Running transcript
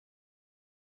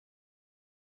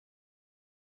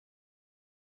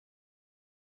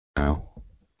now.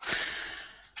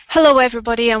 Hello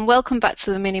everybody and welcome back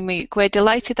to the MiniMOOC. We're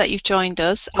delighted that you've joined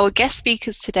us. Our guest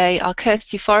speakers today are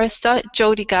Kirsty Forrester,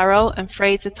 Jodie Garrow and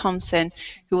Fraser Thompson,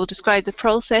 who will describe the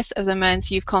process of the Mearns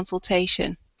Youth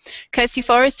Consultation. Kirsty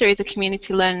Forrester is a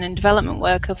community learning and development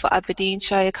worker for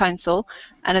Aberdeenshire Council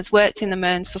and has worked in the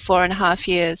Mearns for 4.5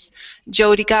 years.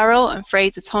 Jodie Garrow and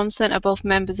Fraser Thompson are both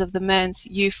members of the Mearns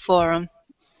Youth Forum.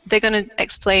 They're going to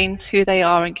explain who they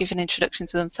are and give an introduction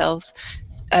to themselves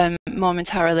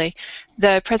momentarily.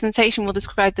 The presentation will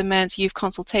describe the Mearns Youth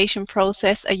Consultation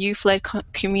Process, a youth-led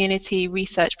community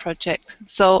research project.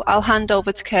 So I'll hand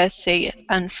over to Kirsty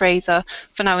and Fraser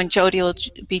for now, and Jodie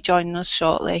will be joining us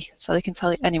shortly, so they can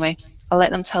tell you. Anyway, I'll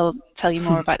let them tell you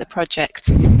more about the project.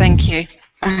 Thank you.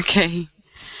 Okay,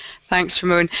 thanks,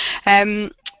 Ramon.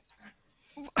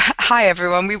 Hi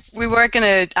everyone. We were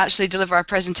going to actually deliver our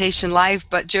presentation live,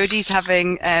 but Jodie's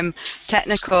having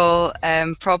technical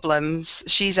problems.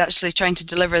 She's actually trying to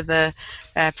deliver the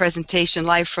presentation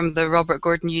live from the Robert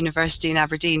Gordon University in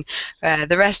Aberdeen.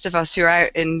 The rest of us who are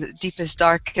out in deepest,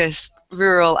 darkest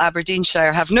rural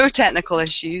Aberdeenshire have no technical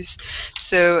issues.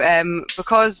 So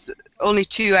because only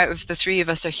 2 out of the 3 of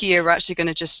us are here, we're actually going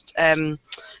to just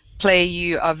play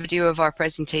you a video of our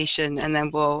presentation, and then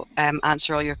we'll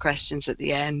answer all your questions at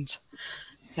the end.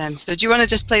 So do you want to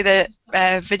just play the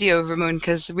video, Ramon,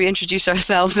 because we introduce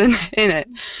ourselves in it?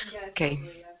 Okay.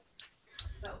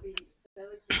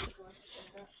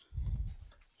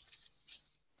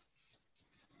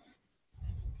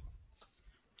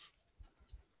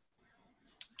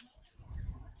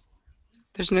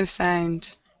 There's no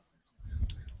sound.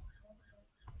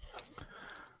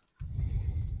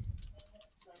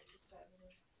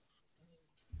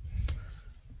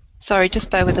 Sorry, just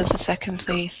bear with us a second,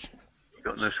 please. You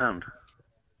got no sound?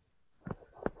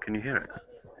 Can you hear it?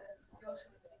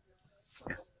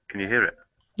 Yeah. Can you hear it?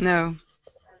 No.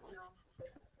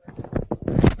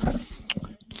 Do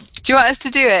you want us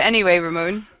to do it anyway,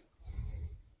 Ramon?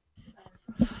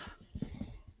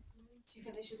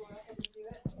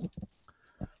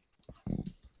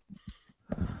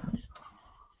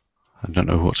 I don't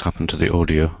know what's happened to the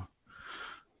audio.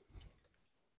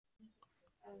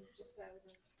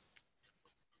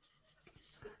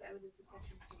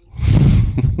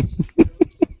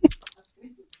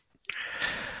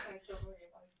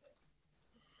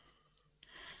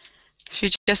 Should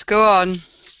we just go on?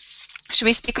 Should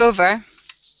we speak over?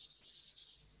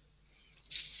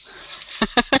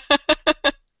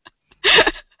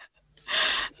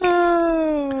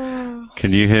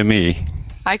 Can you hear me?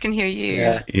 I can hear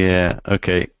you. Yeah,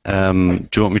 okay. Do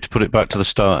you want me to put it back to the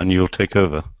start and you'll take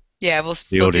over? Yeah,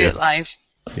 we'll do it live.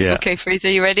 Yeah. Okay, Fraser,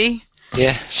 you ready?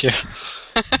 Yeah, sure.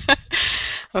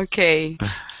 Okay,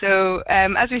 so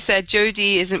as we said,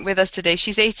 Jodie isn't with us today.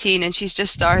 She's 18 and she's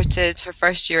just started her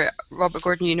first year at Robert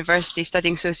Gordon University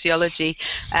studying sociology,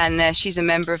 and she's a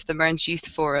member of the Mearns Youth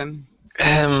Forum.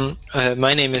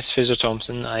 My name is Fraser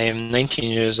Thompson. I am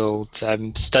 19 years old.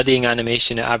 I'm studying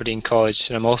animation at Aberdeen College,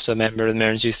 and I'm also a member of the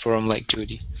Mearns Youth Forum like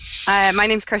Jodie. My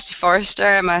name's Kirsty Forrester.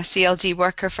 I'm a CLD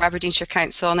worker for Aberdeenshire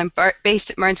Council, and I'm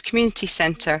based at Mearns Community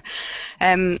Centre.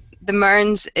 The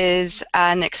Mearns is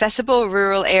an accessible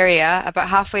rural area about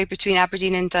halfway between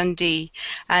Aberdeen and Dundee,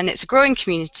 and it's a growing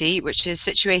community which is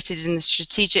situated in the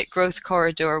strategic growth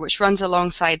corridor which runs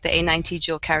alongside the A90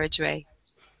 dual carriageway.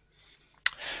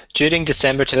 During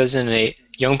December 2008,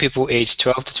 young people aged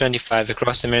 12 to 25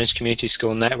 across the Mearns Community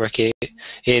School network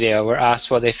area were asked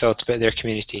what they felt about their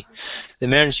community. The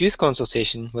Mearns Youth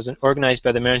Consultation was organised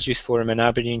by the Mearns Youth Forum and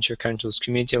Aberdeenshire Council's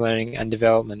Community Learning and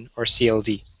Development, or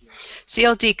CLD.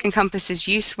 CLD encompasses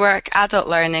youth work, adult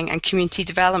learning and community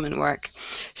development work.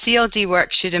 CLD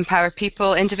work should empower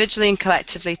people individually and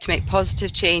collectively to make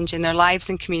positive change in their lives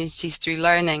and communities through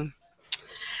learning.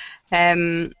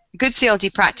 Good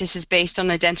CLD practice is based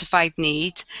on identified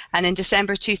need, and in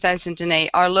December 2008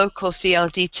 our local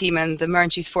CLD team and the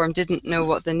Mearns Youth Forum didn't know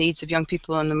what the needs of young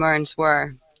people in the Mearns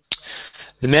were.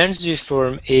 The Mearns Youth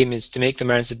Forum aim is to make the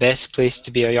Mearns the best place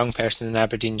to be a young person in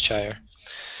Aberdeenshire.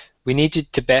 We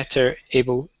needed to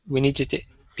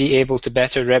be able to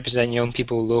better represent young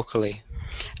people locally.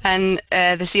 And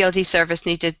the CLD service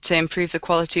needed to improve the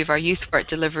quality of our youth work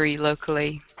delivery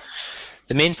locally.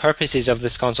 The main purposes of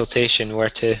this consultation were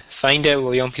to find out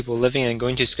what young people living and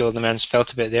going to school in the Mearns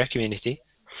felt about their community,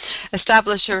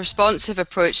 establish a responsive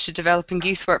approach to developing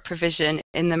youth work provision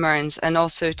in the Mearns, and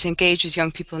also to engage with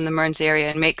young people in the Mearns area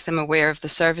and make them aware of the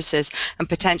services and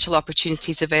potential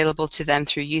opportunities available to them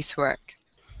through youth work.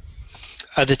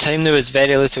 At the time there was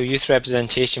very little youth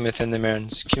representation within the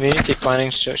Mearns. Community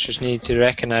planning structures needed to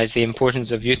recognise the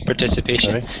importance of youth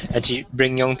participation and to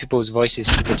bring young people's voices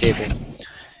to the table.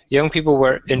 Young people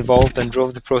were involved and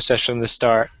drove the process from the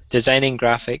start, designing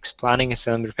graphics, planning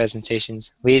assembly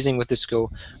presentations, liaising with the school,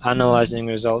 analysing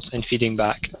results and feeding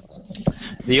back.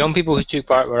 The young people who took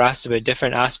part were asked about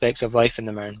different aspects of life in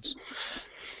the Mearns.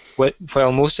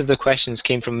 While most of the questions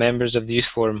came from members of the Youth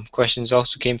Forum, questions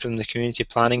also came from the community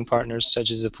planning partners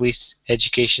such as the police,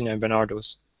 education and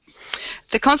Barnardo's.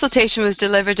 The consultation was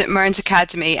delivered at Mearns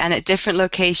Academy and at different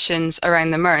locations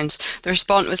around the Mearns. The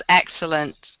response was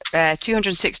excellent.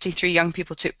 263 young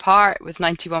people took part, with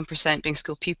 91% being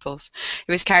school pupils.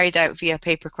 It was carried out via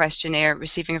paper questionnaire,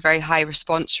 receiving a very high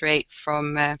response rate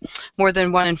from more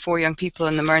than 1 in 4 young people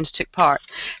in the Mearns took part.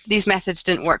 These methods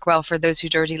didn't work well for those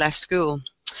who'd already left school.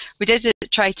 We did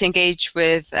try to engage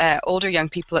with older young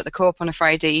people at the co-op on a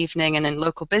Friday evening and in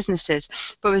local businesses,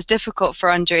 but it was difficult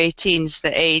for under 16s,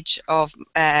 the age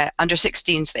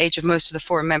of most of the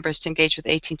forum members, to engage with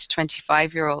 18 to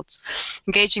 25-year-olds.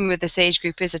 Engaging with this age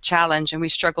group is a challenge, and we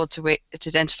struggled to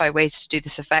identify ways to do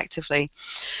this effectively.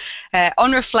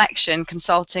 On reflection,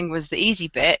 consulting was the easy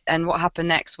bit, and what happened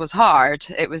next was hard.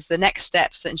 It was the next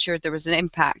steps that ensured there was an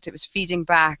impact. It was feeding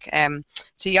back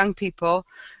to young people.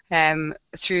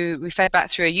 We fed back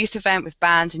through a youth event with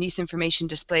bands and youth information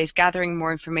displays, gathering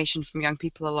more information from young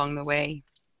people along the way.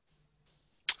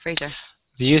 Fraser.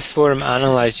 The Youth Forum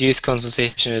analysed youth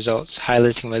consultation results,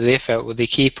 highlighting what they felt were the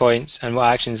key points and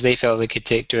what actions they felt they could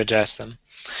take to address them.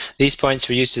 These points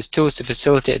were used as tools to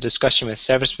facilitate a discussion with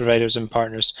service providers and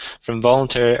partners from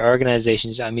voluntary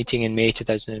organisations at a meeting in May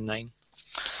 2009.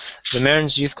 The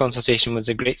Mearns Youth Consultation was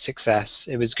a great success.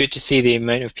 It was good to see the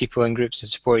amount of people and groups that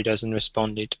supported us and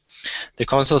responded. The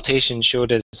consultation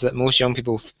showed us that most young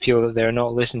people feel that they are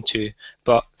not listened to,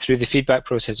 but through the feedback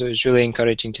process it was really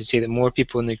encouraging to see that more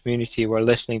people in the community were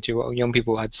listening to what young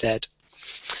people had said.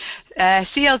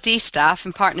 CLD staff,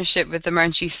 in partnership with the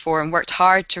Mearns Youth Forum, worked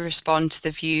hard to respond to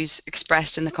the views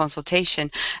expressed in the consultation,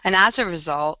 and as a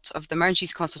result of the Mearns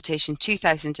Youth Consultation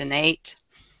 2008,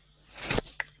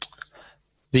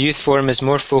 the Youth Forum is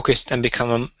more focused and become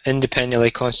an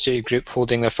independently constituted group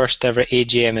holding their first ever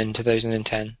AGM in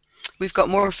 2010. We've got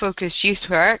more focused youth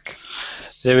work.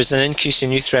 There is an increase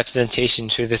in youth representation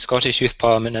through the Scottish Youth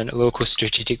Parliament and local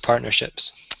strategic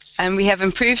partnerships. And we have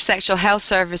improved sexual health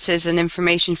services and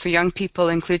information for young people,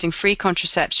 including free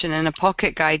contraception and a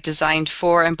pocket guide designed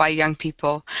for and by young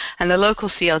people. And the local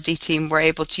CLD team were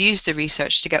able to use the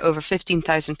research to get over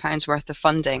 £15,000 worth of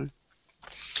funding.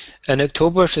 In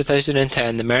October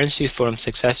 2010, the Mearns Youth Forum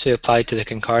successfully applied to the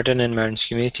Kincardine and Mearns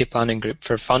Community Planning Group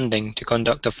for funding to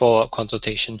conduct a follow-up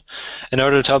consultation in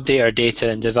order to update our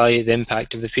data and evaluate the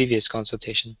impact of the previous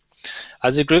consultation.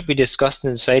 As a group, we discussed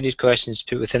and decided questions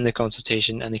put within the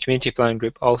consultation, and the Community Planning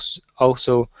Group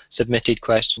also submitted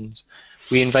questions.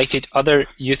 We invited other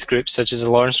youth groups such as the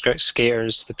Lawrencekirk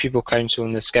Skaters, the Pupil Council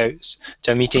and the Scouts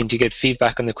to a meeting to give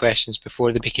feedback on the questions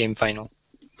before they became final.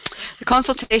 The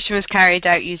consultation was carried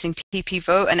out using PP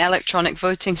Vote, an electronic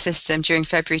voting system, during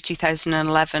February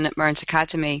 2011 at Mearns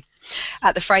Academy,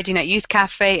 at the Friday Night Youth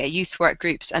Cafe, at youth work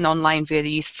groups and online via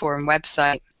the Youth Forum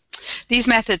website. These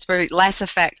methods were less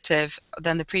effective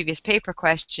than the previous paper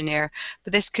questionnaire,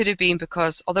 but this could have been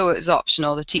because, although it was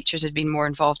optional, the teachers had been more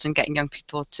involved in getting young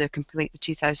people to complete the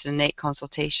 2008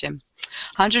 consultation.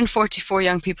 144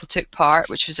 young people took part,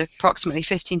 which was approximately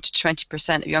 15 to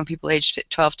 20% of young people aged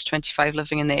 12 to 25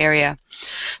 living in the area.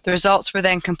 The results were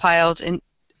then compiled into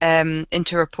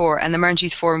a report, and the Mearns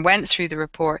Youth Forum went through the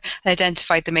report and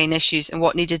identified the main issues and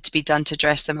what needed to be done to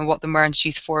address them and what the Mearns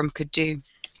Youth Forum could do.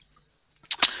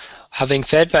 Having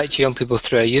fed back to young people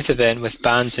through a youth event with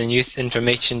bands and youth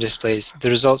information displays, the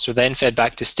results were then fed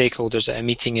back to stakeholders at a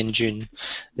meeting in June.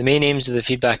 The main aims of the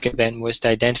feedback event was to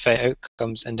identify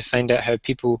outcomes and to find out how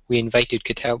people we invited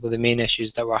could help with the main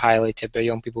issues that were highlighted by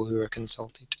young people who were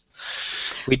consulted.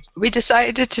 We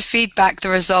decided to feed back the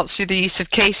results through the use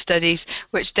of case studies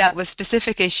which dealt with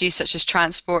specific issues such as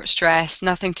transport, stress,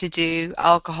 nothing to do,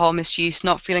 alcohol misuse,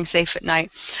 not feeling safe at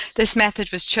night. This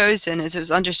method was chosen as it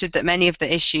was understood that many of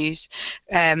the issues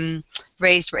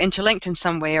raised were interlinked in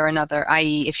some way or another,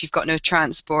 i.e. if you've got no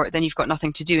transport then you've got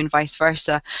nothing to do and vice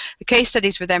versa. The case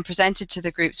studies were then presented to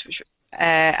the groups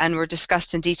and were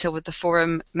discussed in detail with the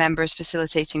forum members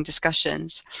facilitating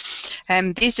discussions.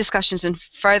 These discussions and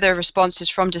further responses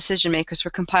from decision makers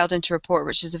were compiled into a report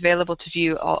which is available to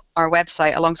view on our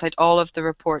website alongside all of the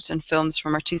reports and films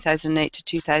from our 2008 to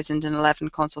 2011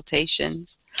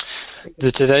 consultations.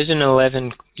 The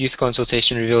 2011 youth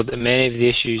consultation revealed that many of the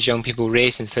issues young people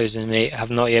raised in 2008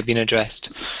 have not yet been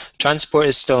addressed. Transport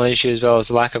is still an issue as well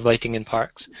as lack of lighting in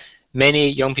parks. Many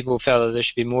young people felt that there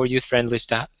should be more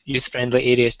youth-friendly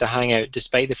areas to hang out,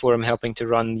 despite the forum helping to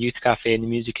run the Youth Cafe and the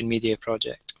Music and Media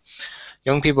project.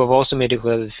 Young people have also made it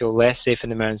clear that they feel less safe in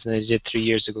the Mearns than they did 3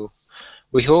 years ago.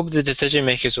 We hope the decision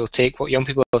makers will take what young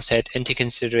people have said into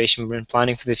consideration when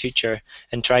planning for the future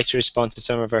and try to respond to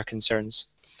some of our concerns.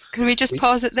 Can we just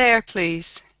pause it there,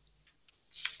 please?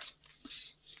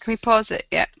 Can we pause it?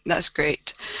 Yeah, that's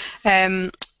great.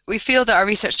 We feel that our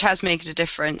research has made a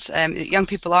difference, that young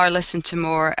people are listened to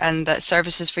more, and that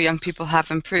services for young people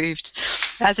have improved.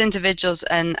 As individuals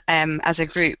and as a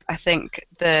group, I think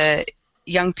the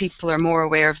young people are more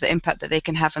aware of the impact that they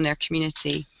can have on their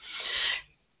community.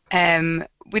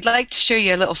 We'd like to show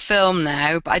you a little film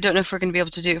now, but I don't know if we're going to be able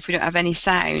to do it if we don't have any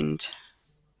sound.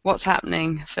 What's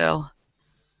happening, Phil?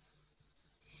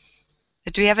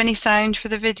 Do we have any sound for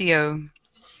the video?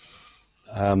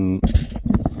 I'm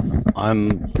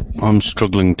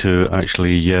struggling to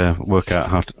actually work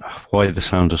out why the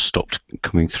sound has stopped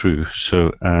coming through.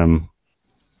 So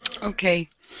okay,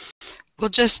 we'll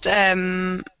just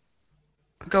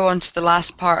go on to the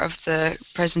last part of the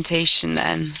presentation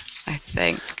then. I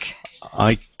think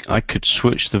I could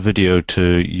switch the video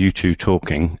to you two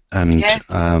talking, and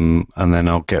and then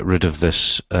I'll get rid of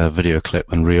this video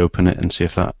clip and reopen it and see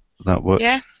if that works.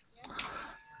 Yeah.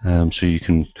 So you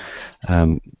can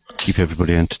keep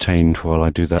everybody entertained while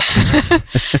I do that.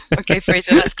 Okay,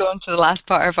 Fraser, let's go on to the last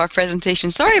part of our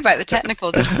presentation. Sorry about the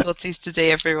technical difficulties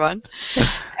today, everyone.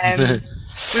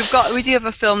 We do have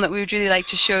a film that we would really like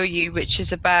to show you, which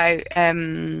is about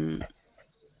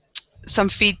some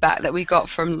feedback that we got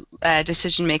from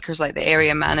decision makers like the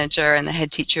area manager and the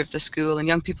head teacher of the school, and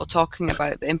young people talking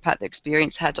about the impact the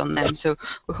experience had on them. So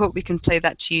we hope we can play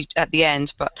that to you at the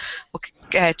end, but we'll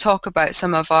talk about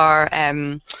some of our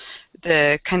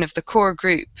the core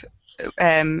group,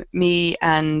 me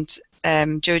and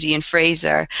Jodie and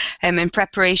Fraser. In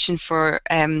preparation for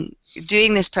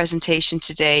doing this presentation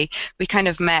today, we kind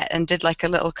of met and did like a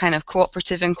little kind of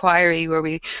cooperative inquiry where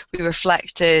we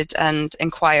reflected and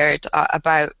inquired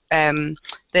about the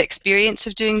experience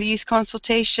of doing the youth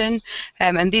consultation,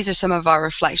 and these are some of our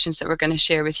reflections that we're going to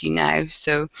share with you now.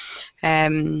 So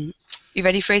you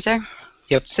ready, Fraser?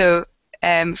 Yep. So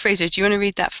Fraser, do you want to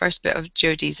read that first bit of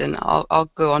Jodie's, and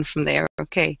I'll go on from there?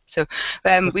 Okay. So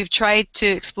we've tried to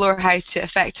explore how to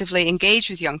effectively engage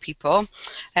with young people,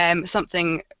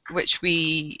 something which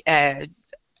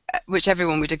which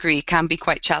everyone would agree can be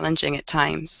quite challenging at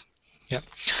times. Yeah.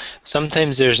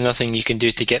 Sometimes there's nothing you can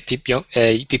do to get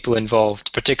people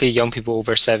involved, particularly young people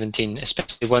over 17,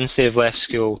 especially once they've left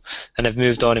school and have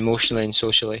moved on emotionally and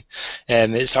socially.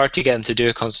 It's hard to get them to do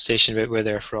a consultation about where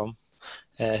they're from.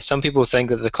 Some people think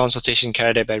that the consultation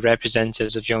carried out by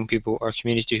representatives of young people or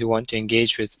community who want to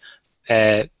engage with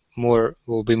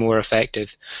will be more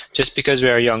effective. Just because we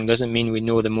are young doesn't mean we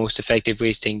know the most effective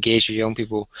ways to engage with young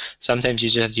people. Sometimes you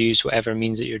just have to use whatever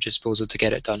means at your disposal to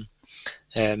get it done.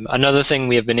 Another thing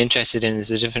we have been interested in is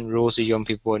the different roles of young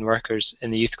people and workers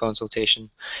in the youth consultation.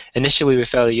 Initially, we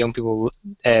felt that young people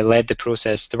led the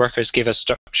process. The workers gave us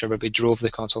structure, but we drove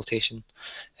the consultation.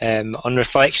 On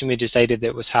reflection, we decided that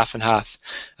it was half and half,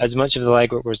 as much of the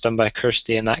legwork was done by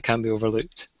Kirsty, and that can't be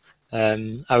overlooked.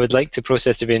 I would like the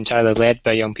process to be entirely led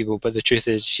by young people, but the truth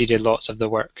is she did lots of the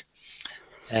work.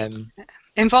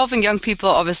 Involving young people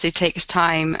obviously takes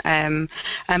time, and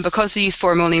because the youth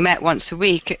forum only met once a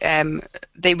week,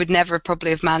 they would never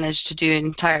probably have managed to do an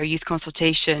entire youth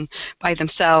consultation by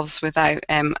themselves without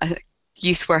a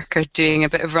youth worker doing a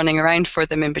bit of running around for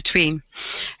them in between.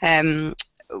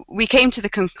 We came to the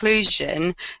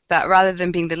conclusion that rather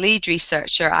than being the lead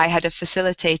researcher, I had a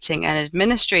facilitating and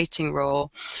administrating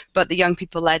role, but the young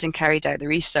people led and carried out the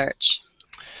research.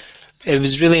 It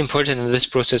was really important that this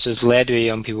process was led by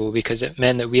young people because it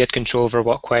meant that we had control over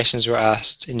what questions were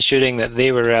asked, ensuring that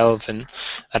they were relevant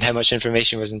and how much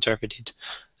information was interpreted.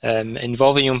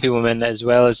 Involving young people meant that as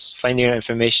well as finding out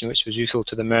information which was useful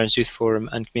to the Mearns Youth Forum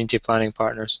and community planning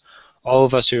partners, all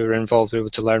of us who were involved were able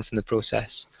to learn from the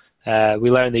process. We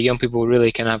learned that young people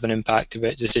really can have an impact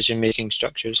about decision-making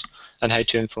structures and how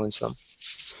to influence them.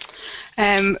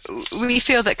 We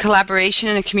feel that collaboration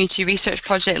in a community research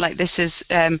project like this is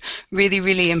really,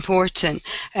 really important,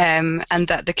 and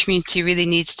that the community really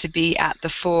needs to be at the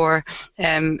fore,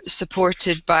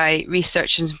 supported by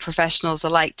researchers and professionals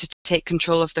alike to take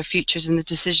control of their futures and the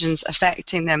decisions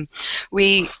affecting them.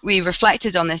 We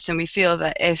reflected on this, and we feel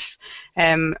that if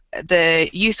the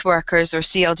youth workers or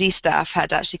CLD staff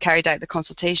had actually carried out the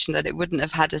consultation, that it wouldn't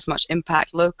have had as much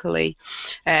impact locally,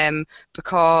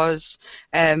 because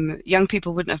young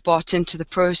people wouldn't have bought into the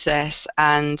process,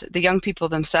 and the young people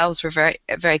themselves were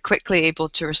very quickly able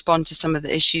to respond to some of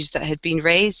the issues that had been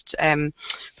raised,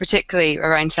 particularly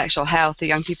around sexual health. The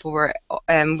young people were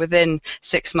within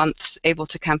 6 months able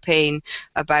to campaign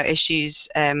about issues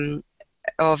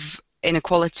of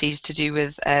inequalities to do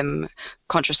with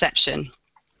contraception.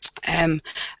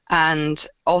 And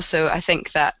also, I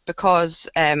think that because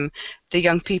the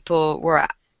young people were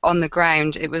on the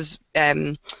ground, it was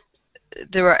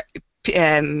there were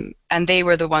and they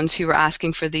were the ones who were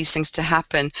asking for these things to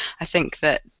happen. I think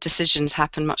that decisions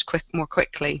happen much more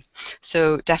quickly.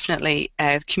 So definitely,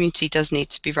 the community does need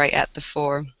to be right at the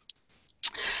fore.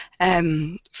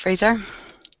 Fraser?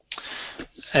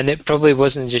 And it probably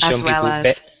wasn't just young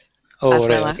people. Oh,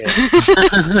 right,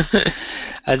 okay.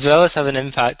 As well as having an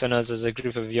impact on us as a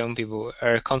group of young people,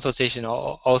 our consultation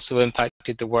also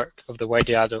impacted the work of the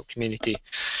wider adult community.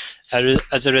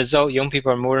 As a result, young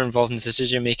people are more involved in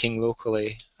decision making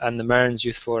locally, and the Mearns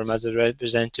Youth Forum, as a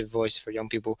representative voice for young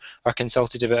people, are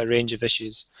consulted about a range of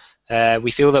issues. We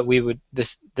feel that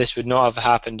this would not have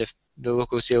happened if the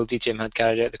local CLD team had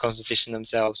carried out the consultation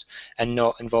themselves and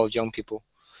not involved young people.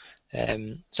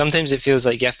 Sometimes it feels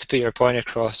like you have to put your point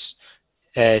across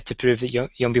to prove that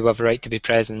young people have a right to be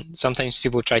present. Sometimes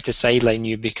people try to sideline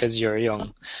you because you're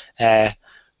young.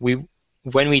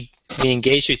 When we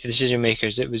engaged with the decision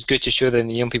makers, it was good to show them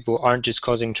the young people aren't just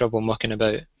causing trouble mucking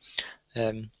about.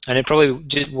 And it probably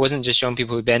wasn't just young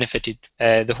people who benefited.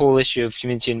 The whole issue of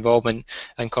community involvement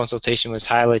and consultation was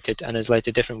highlighted and has led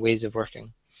to different ways of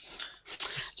working.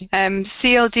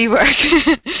 CLD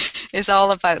work is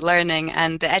all about learning,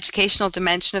 and the educational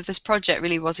dimension of this project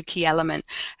really was a key element.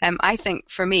 I think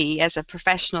for me as a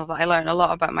professional that I learned a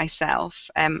lot about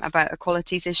myself, about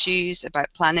equalities issues,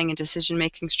 about planning and decision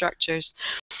making structures.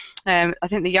 I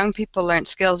think the young people learned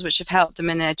skills which have helped them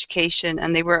in education,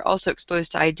 and they were also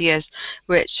exposed to ideas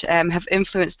which have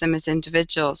influenced them as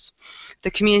individuals.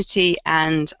 The community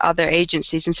and other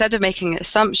agencies, instead of making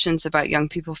assumptions about young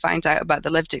people, found out about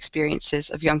the lived experiences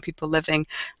of young people living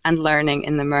and learning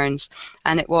in the Mearns,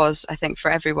 and it was, I think, for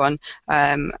everyone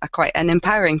quite an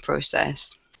empowering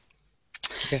process.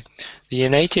 Okay. The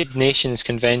United Nations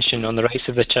Convention on the Rights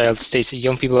of the Child states that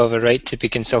young people have a right to be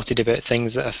consulted about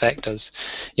things that affect us.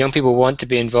 Young people want to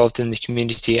be involved in the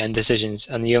community and decisions,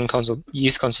 and the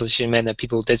youth consultation meant that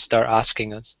people did start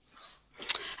asking us.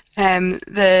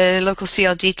 The local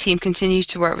CLD team continues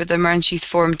to work with the Mearns Youth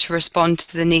Forum to respond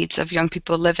to the needs of young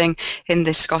people living in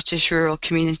this Scottish rural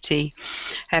community.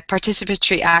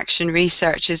 Participatory action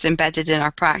research is embedded in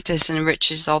our practice and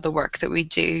enriches all the work that we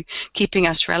do, keeping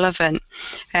us relevant.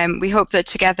 We hope that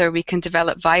together we can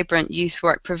develop vibrant youth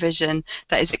work provision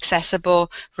that is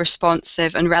accessible,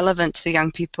 responsive and relevant to the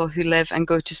young people who live and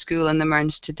go to school in the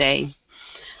Mearns today.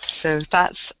 So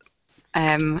that's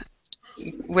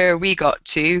where we got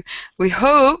to. We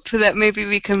hope that maybe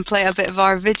we can play a bit of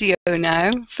our video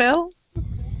now. Phil?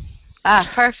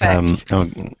 Perfect.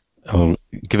 I'll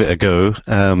give it a go.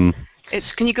 Can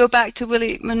you go back to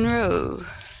Willie Monroe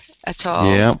at all?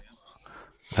 Yeah.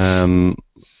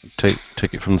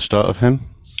 Take it from the start of him.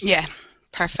 Yeah.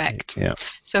 Perfect. Yeah.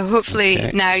 So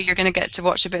hopefully now you're going to get to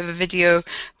watch a bit of a video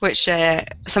which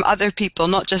some other people,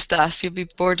 not just us, you'll be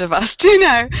bored of us too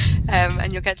now,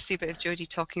 and you'll get to see a bit of Jodie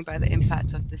talking about the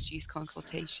impact of this youth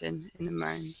consultation in the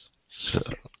Mearns. So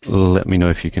let me know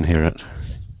if you can hear it.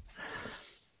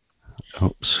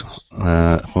 Oops.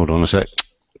 Hold on a sec.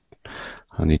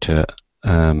 I need to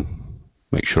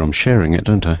make sure I'm sharing it,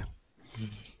 don't I?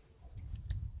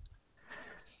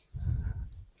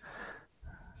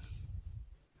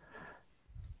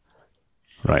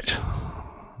 Right.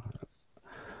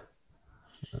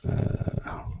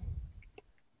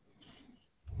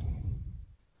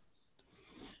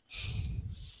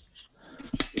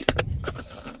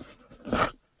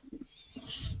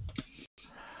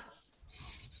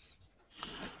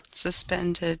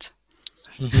 Suspended.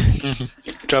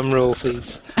 Drum roll,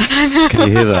 please. Can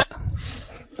you hear that?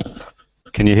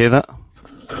 Can you hear that?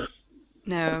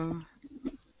 No.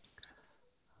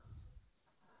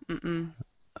 Mm-mm.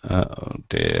 Oh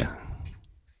dear.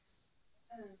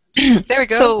 There we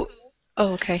go. So,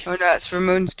 okay. Oh no, it's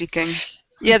Ramon speaking.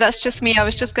 Yeah, that's just me. I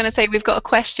was just going to say we've got a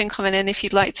question coming in if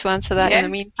you'd like to answer that in the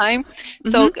meantime.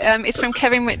 So it's from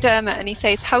Kevin McDermott, and he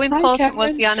says, how important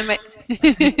was the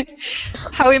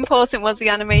how important was the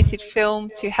animated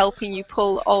film to helping you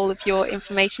pull all of your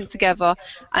information together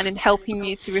and in helping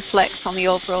you to reflect on the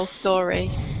overall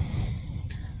story?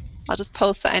 I'll just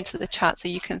post that into the chat so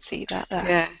you can see that there.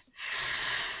 Yeah.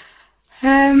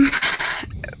 Um,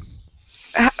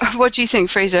 what do you think,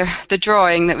 Fraser? The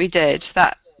drawing that we did,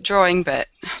 that drawing bit,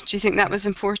 do you think that was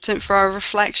important for our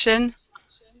reflection?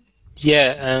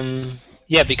 Yeah,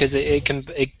 yeah, because it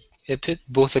put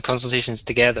both the consultations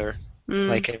together,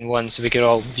 like in one, so we could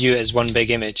all view it as one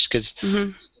big image. Because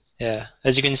yeah,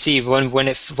 as you can see, when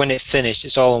it finished,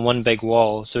 it's all on one big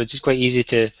wall, so it's quite easy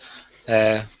to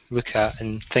look at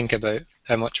and think about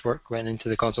how much work went into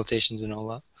the consultations and all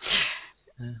that.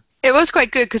 Yeah. It was quite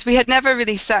good because we had never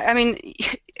really sat. I mean,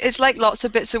 it's like lots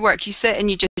of bits of work. You sit and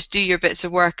you just do your bits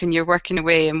of work and you're working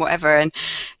away and whatever, and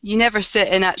you never sit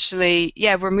and actually,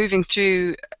 yeah, we're moving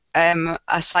through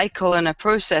a cycle and a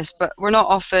process, but we're not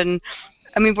often.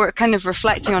 I mean, we're kind of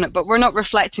reflecting on it, but we're not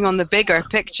reflecting on the bigger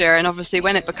picture. And obviously,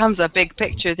 when it becomes a big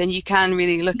picture, then you can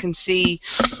really look and see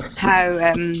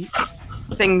how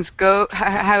things go,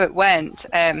 how it went.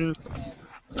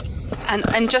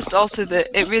 And just also that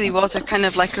it really was a kind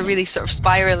of like a really sort of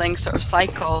spiraling sort of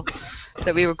cycle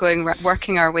that we were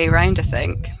working our way around, I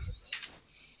think.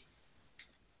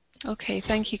 Okay,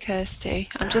 thank you, Kirsty.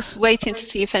 I'm just waiting to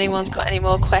see if anyone's got any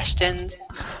more questions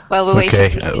while we're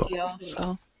waiting for the video.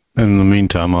 So. In the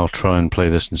meantime, I'll try and play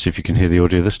this and see if you can hear the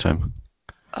audio this time.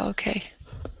 Okay.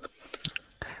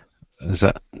 Is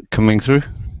that coming through?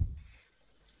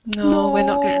 No, we're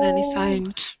not getting any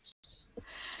sound.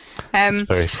 It's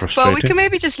very frustrating. Well, we can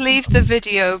maybe just leave the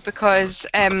video because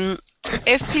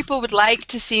if people would like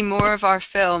to see more of our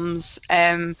films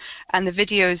and the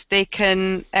videos, they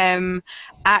can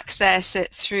access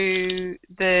it through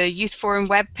the Youth Forum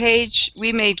webpage.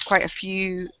 We made quite a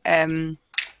few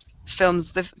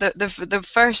films. The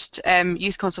first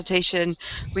youth consultation,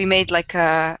 we made like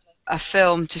a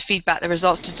film to feed back the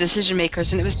results to decision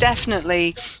makers, and it was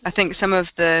definitely, I think, some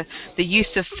of the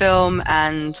use of film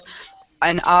and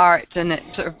art and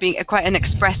it sort of being quite an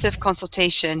expressive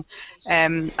consultation.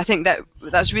 I think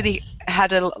that's really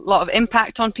had a lot of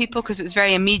impact on people because it was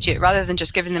very immediate. Rather than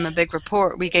just giving them a big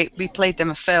report, we played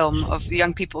them a film of the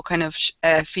young people kind of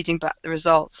feeding back the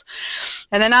results.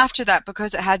 And then after that,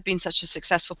 because it had been such a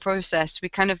successful process, we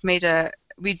kind of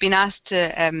we'd been asked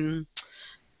to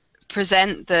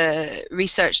present the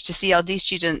research to CLD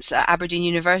students at Aberdeen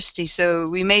University. So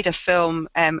we made a film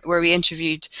where we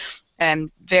interviewed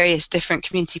various different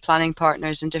community planning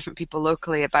partners and different people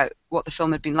locally about what the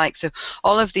film had been like. So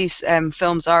all of these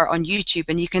films are on YouTube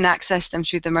and you can access them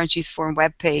through the Mearns Youth Forum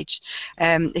webpage.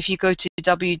 If you go to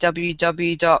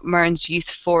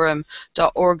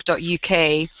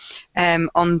www.mearnsyouthforum.org.uk,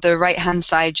 on the right hand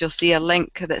side you'll see a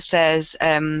link that says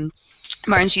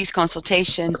Mearns Youth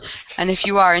Consultation, and if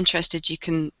you are interested you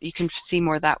can see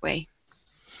more that way.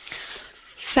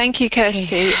 Thank you,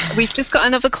 Kirsty. Okay. We've just got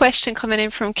another question coming in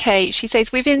from Kate. She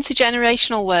says, with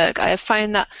intergenerational work, I have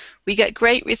found that we get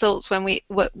great results when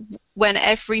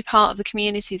every part of the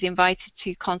community is invited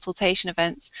to consultation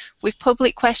events. With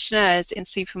public questionnaires in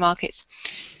supermarkets,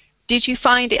 did you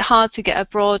find it hard to get a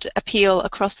broad appeal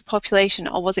across the population,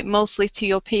 or was it mostly to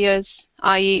your peers,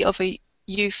 i.e. other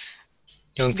youth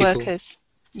workers?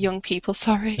 Young people,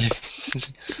 sorry.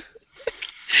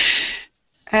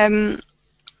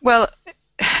 Well,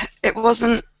 it was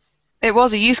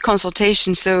a youth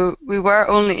consultation, so we were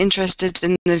only interested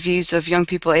in the views of young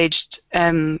people aged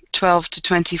 12 to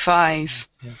 25.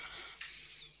 Yeah.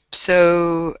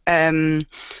 So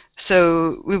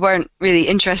we weren't really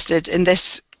interested in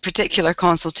this particular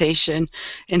consultation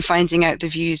in finding out the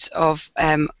views of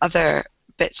other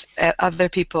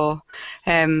people.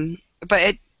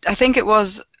 But I think it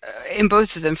was in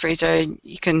both of them, Fraser.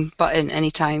 You can butt in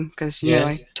any time because you know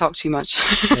I talk too much.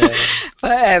 Yeah.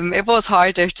 But it was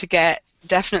harder to get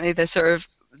definitely the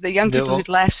young people who'd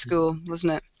left school,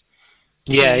 wasn't it?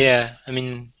 Yeah. I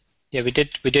mean, yeah, we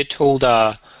did hold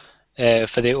for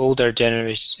the older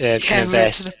generation. We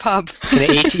went to the pub.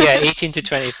 18 to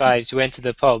 25. So we went to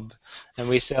the pub and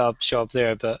we set up shop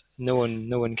there, but no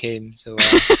one came. So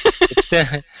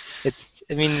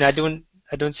I mean, I don't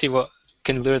see what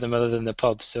can lure them other than the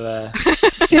pub, so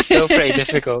it's still pretty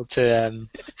difficult to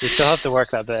we still have to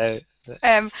work that bit out.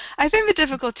 I think the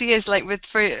difficulty is like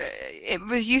with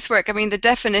youth work. I mean, the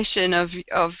definition of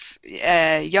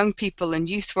young people and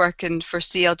youth work and for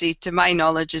CLD, to my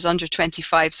knowledge, is under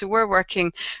 25. So we're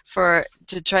working to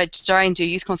try and do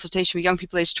youth consultation with young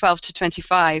people aged 12 to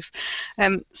 25.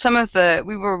 I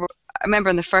remember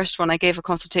in the first one I gave a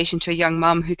consultation to a young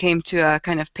mum who came to a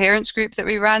kind of parents group that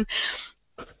we ran.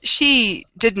 She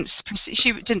didn't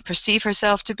perceive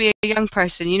herself to be a young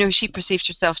person. You know, she perceived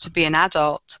herself to be an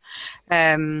adult.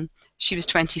 She was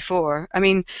 24. I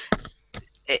mean,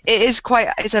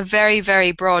 it's a very,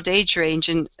 very broad age range,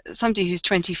 and somebody who's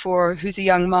 24, who's a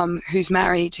young mum, who's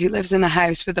married, who lives in a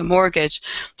house with a mortgage,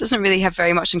 doesn't really have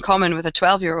very much in common with a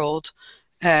 12-year-old.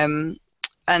 And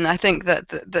I think that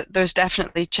there's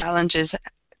definitely challenges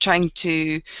trying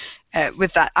to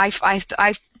with that. I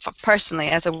personally,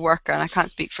 as a worker, and I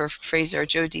can't speak for Fraser or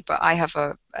Jodie, but I have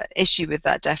an issue with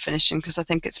that definition because I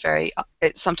think it's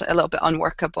sometimes a little bit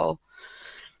unworkable.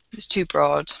 It's too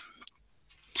broad.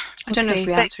 I don't know if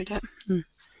we answered it.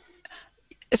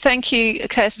 Thank you,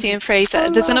 Kirsty and Fraser.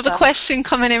 There's another question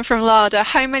coming in from Lada.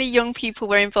 How many young people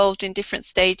were involved in different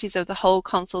stages of the whole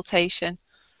consultation?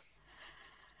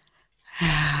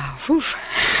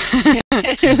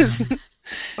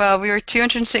 Well, we were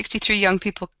 263 young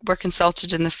people were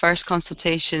consulted in the first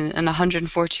consultation and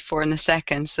 144 in the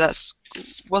second, so that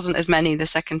wasn't as many the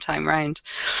second time round.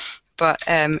 But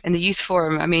in the youth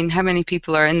forum, I mean, how many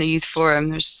people are in the youth forum?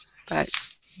 There's about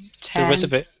 10. There was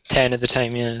about 10 at the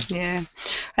time, yeah. Yeah,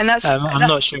 and that's. I'm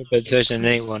not sure about the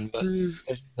 2008 one, but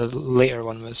the later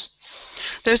one was.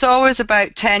 There's always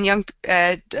about 10 young.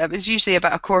 It's usually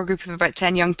about a core group of about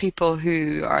 10 young people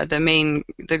who are the main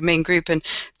group, and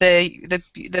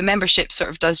the membership sort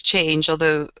of does change.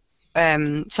 Although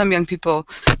some young people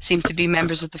seem to be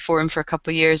members of the forum for a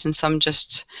couple of years, and some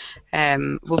just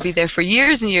will be there for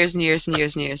years and years and years and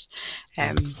years and years.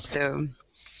 So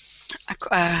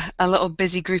a little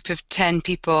busy group of 10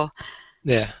 people.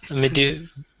 Yeah, I mean,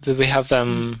 do we have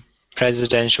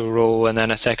presidential role and then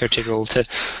a secretary role to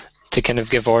kind of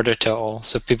give order to it all,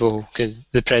 so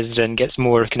the president gets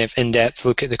more kind of in-depth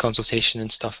look at the consultation and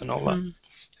stuff and all that.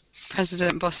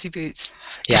 President Bossy Boots.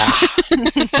 Yeah, and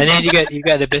then you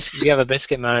have a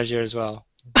biscuit manager as well.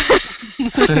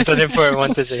 It's an important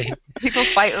one to say. People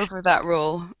fight over that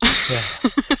role.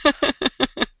 Yeah.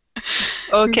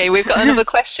 Okay, we've got another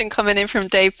question coming in from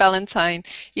Dave Valentine.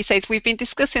 He says, we've been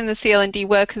discussing the CL&D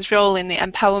workers' role in the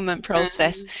empowerment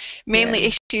process,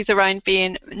 mainly issues around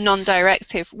being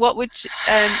non-directive. What would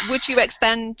you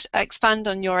expand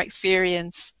on your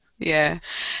experience? Yeah.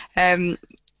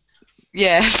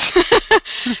 Yes.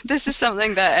 This is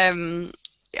something that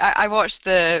I watched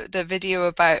the video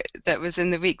about that was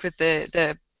in the week with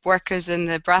the workers in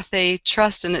the Brathay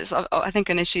Trust, and it's, I think,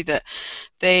 an issue that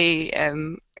they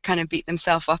kind of beat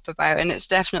themselves up about, and it's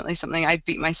definitely something I'd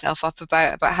beat myself up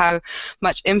about how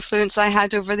much influence I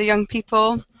had over the young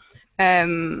people.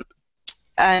 And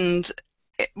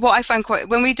what I found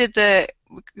when we did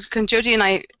when Jodie and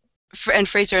I and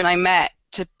Fraser and I met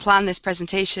to plan this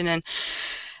presentation, and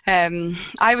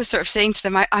I was sort of saying to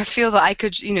them, I feel that I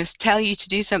could, tell you to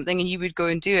do something and you would go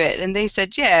and do it. And they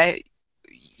said, yeah,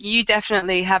 you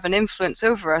definitely have an influence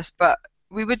over us, but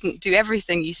we wouldn't do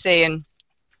everything you say. And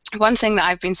one thing that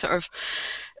I've been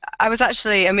I was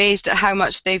actually amazed at how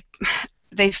much they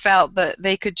felt that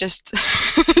they could just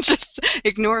just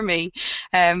ignore me,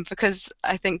 because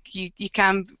I think you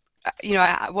can,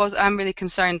 I'm really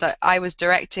concerned that I was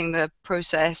directing the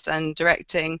process and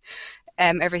directing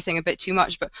everything a bit too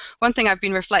much. But one thing I've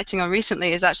been reflecting on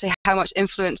recently is actually how much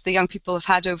influence the young people have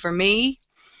had over me.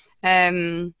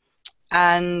 And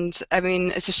I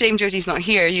mean, it's a shame Jodie's not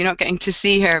here. You're not getting to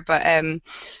see her, but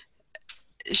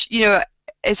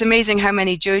it's amazing how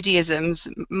many Jodieisms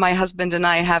my husband and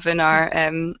I have in our,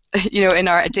 in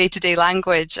our day-to-day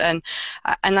language. And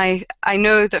I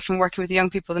know that from working with young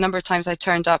people, the number of times I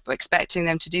turned up expecting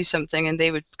them to do something and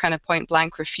they would kind of point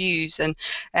blank refuse. And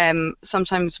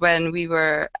sometimes when we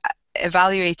were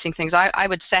evaluating things, I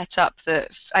would set up the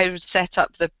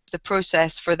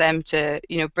process for them to,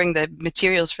 bring the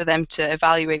materials for them to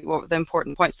evaluate what were the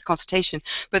important points of the consultation,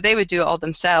 but they would do it all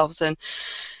themselves.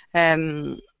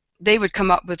 And they would come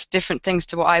up with different things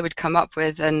to what I would come up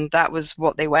with, and that was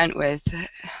what they went with.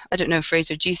 I don't know,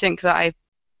 Fraser, do you think that I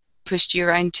pushed you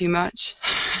around too much?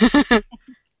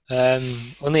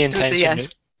 Only in times.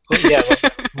 Yes.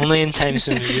 Only in times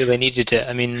when we really needed it.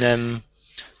 I mean,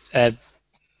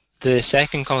 the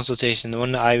second consultation, the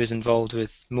one that I was involved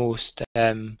with most,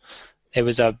 it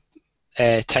was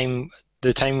time.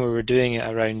 The time we were doing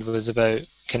it around was about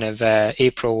kind of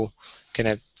April, kind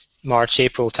of March,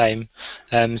 April time.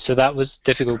 So that was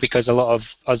difficult because a lot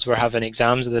of us were having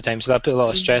exams at the time, so that put a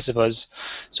lot of stress of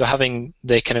us. So having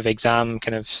the kind of exam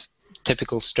kind of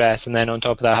typical stress, and then on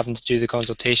top of that having to do the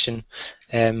consultation,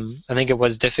 I think it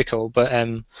was difficult. But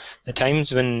the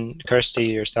times when Kirsty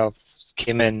yourself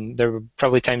came in, there were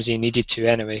probably times you needed to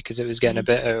anyway, because it was getting a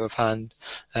bit out of hand.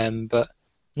 But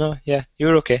no, yeah, you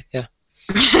were okay, yeah.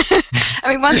 I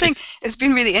mean, one thing that's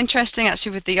been really interesting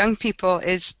actually with the young people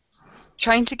is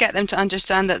trying to get them to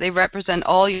understand that they represent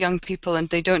all young people and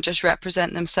they don't just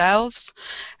represent themselves.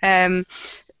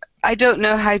 I don't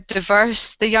know how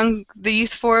diverse the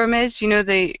youth forum is. You know,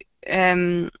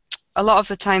 a lot of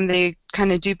the time they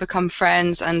kind of do become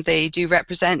friends, and they do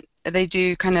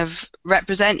kind of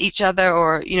represent each other,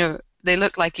 or you know, they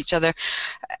look like each other.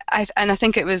 And I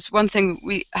think it was one thing,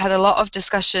 we had a lot of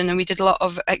discussion and we did a lot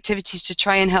of activities to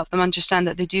try and help them understand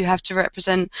that they do have to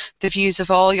represent the views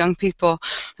of all young people.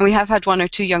 And we have had 1 or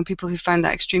 2 young people who found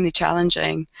that extremely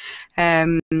challenging.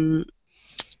 And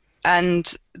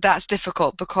that's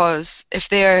difficult, because if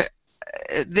they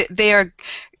are,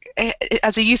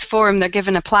 as a youth forum, they're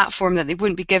given a platform that they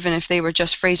wouldn't be given if they were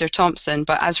just Fraser Thompson.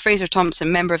 But as Fraser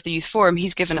Thompson, member of the youth forum,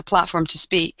 he's given a platform to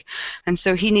speak, and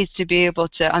so he needs to be able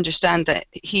to understand that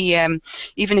he,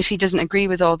 even if he doesn't agree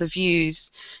with all the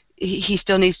views, he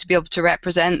still needs to be able to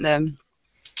represent them.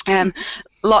 A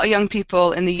lot of young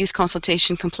people in the youth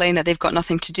consultation complain that they've got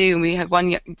nothing to do, and we had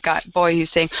one boy who's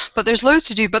saying, "But there's loads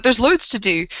to do. But there's loads to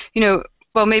do." You know.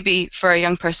 Well, maybe for a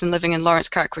young person living in Lawrence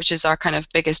Kirk, which is our kind of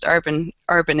biggest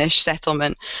urbanish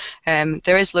settlement,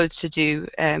 there is loads to do,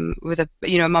 with a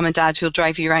mum and dad who'll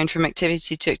drive you around from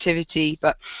activity to activity.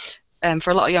 But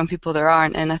for a lot of young people, there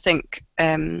aren't. And I think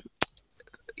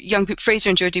young people, Fraser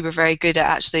and Jodie, were very good at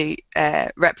actually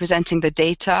representing the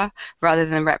data rather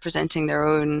than representing their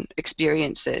own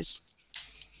experiences.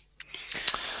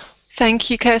 Thank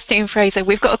you, Kirsty and Fraser.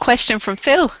 We've got a question from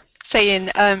Phil, saying,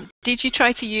 did you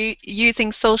try to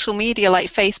using social media like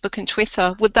Facebook and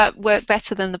Twitter? Would that work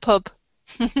better than the pub?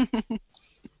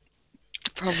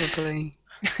 Probably.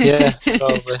 Yeah,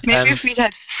 probably. Maybe if we'd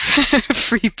had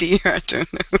free beer, I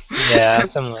don't know. Yeah,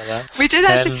 something like that. We did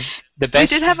actually. We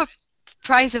did have a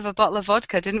prize of a bottle of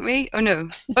vodka, didn't we? Oh no.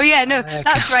 Oh yeah, no.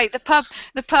 That's right. The pub.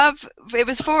 It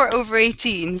was for over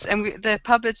 18s, and the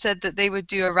pub had said that they would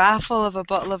do a raffle of a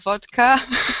bottle of vodka,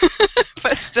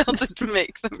 but still didn't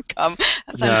make them come.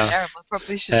 That sounds terrible.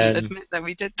 Probably shouldn't admit that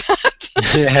we did that.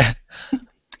 Yeah.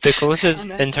 The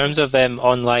closest in terms of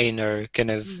online, or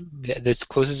kind of the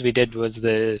closest we did was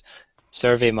the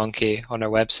Survey Monkey on our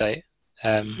website.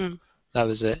 That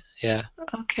was it. Yeah.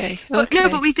 Okay. But no,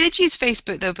 but we did use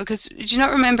Facebook though, because do you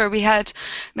not remember we had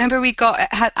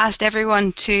asked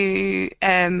everyone to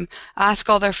ask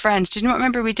all their friends. Do you not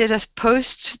remember we did a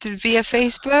post via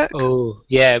Facebook? Oh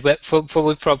yeah, but what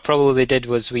we probably did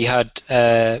was we had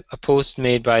a post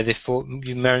made by the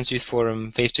Mearns Youth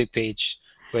Forum Facebook page,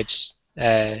 which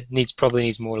probably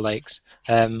needs more likes,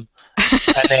 and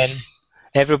then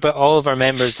all of our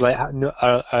members like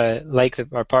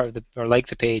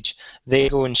the page. They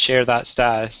go and share that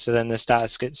status, so then the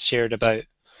status gets shared about,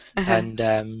 and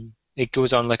it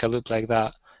goes on like a loop like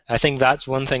that. I think that's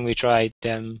one thing we tried,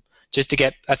 just to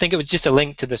get. I think it was just a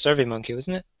link to the Survey Monkey,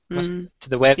 wasn't it? To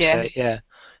the website, yeah.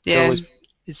 So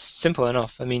it's simple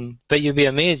enough. I mean, but you'd be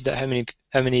amazed at how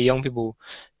many young people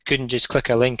couldn't just click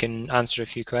a link and answer a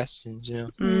few questions, you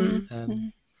know.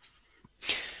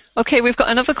 Okay, we've got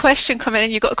another question coming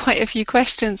in. You've got quite a few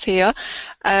questions here,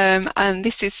 and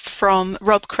this is from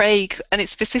Rob Craig, and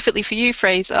it's specifically for you,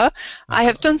 Fraser. I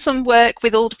have done some work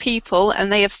with older people, and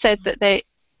they have said that they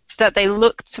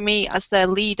look to me as their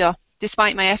leader,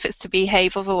 despite my efforts to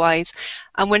behave otherwise,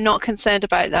 and we're not concerned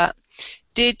about that.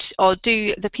 Do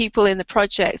the people in the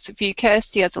project view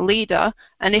Kirsty as a leader,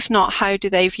 and if not, how do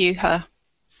they view her?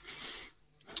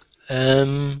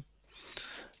 I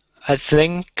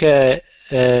think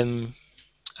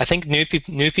new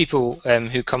people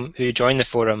who join the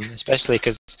forum, especially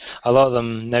because a lot of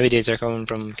them nowadays are coming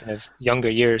from kind of younger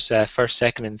years, first,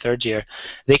 second, and third year.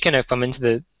 They kind of come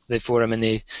into the forum and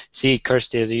they see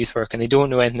Kirsty as a youth worker, and they don't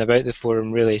know anything about the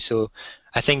forum really. So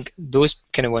I think those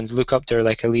kind of ones look up to her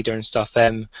like a leader and stuff.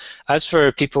 As for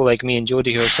people like me and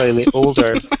Jodie who are slightly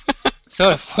older,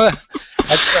 so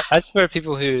as for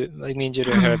people who like me and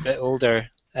Jodie who are a bit older,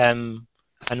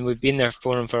 and we've been there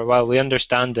forum for a while, we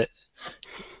understand that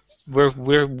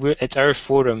it's our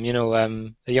forum, you know,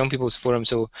 the young people's forum.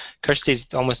 So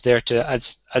Kirsty's almost there to,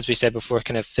 as we said before,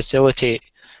 kind of facilitate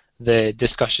the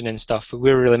discussion and stuff.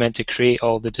 We're really meant to create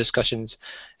all the discussions.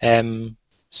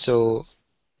 So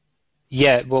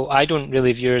yeah, well, I don't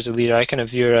really view her as a leader. I kind of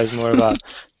view her as more of a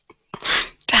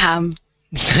damn.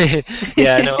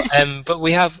 Yeah, I know. But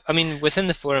we have, I mean, within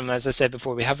the forum, as I said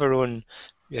before, we have our own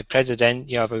president.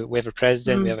 We have a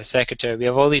president. We have a secretary. We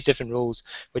have all these different roles,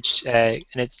 which and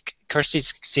it's Kirsty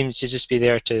seems to just be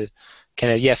there to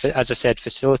kind of as I said,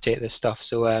 facilitate this stuff.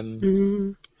 So I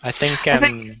think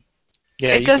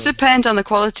yeah, it does depend on the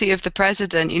quality of the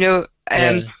president. You know,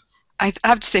 I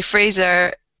have to say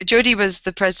Jodie was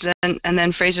the president, and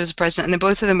then Fraser was the president, and then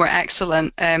both of them were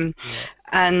excellent. And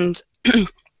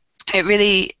it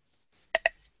really,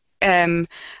 I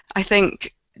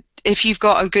think if you've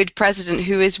got a good president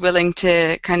who is willing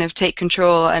to kind of take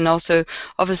control, and also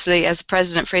obviously as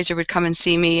president, Fraser would come and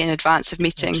see me in advance of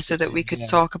meetings so that we could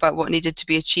talk about what needed to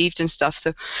be achieved and stuff.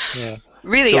 So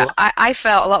really, so, I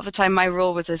felt a lot of the time my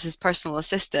role was as his personal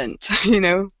assistant, you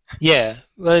know. Yeah,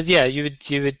 well, yeah, you would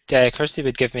Kirsty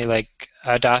would give me, like,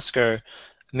 I'd ask her,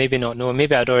 maybe not know,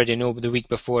 maybe I'd already know the week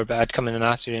before, but I'd come in and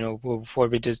ask her, you know, well, what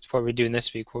are we doing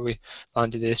this week, what we plan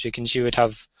to do this week, and she would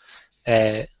have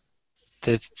the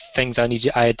things I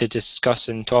had to discuss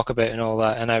and talk about and all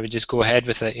that, and I would just go ahead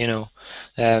with it, you know,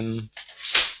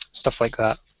 stuff like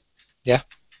that. Yeah.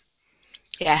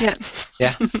 Yeah.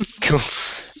 Yeah. Cool.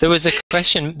 There was a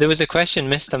question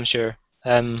missed, I'm sure.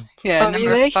 Yeah. Number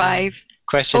really? 5.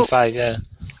 Question 5. Yeah.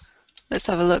 Let's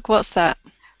have a look. What's that?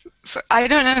 I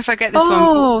don't know if I get this one.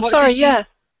 Oh, sorry. Yeah.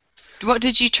 What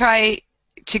did you try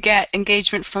to get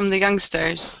engagement from the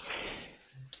youngsters?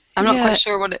 I'm not quite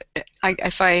sure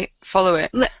if I follow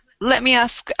it. Let me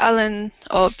ask Alan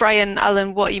or Brian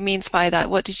Allen what he means by that.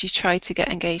 What did you try to get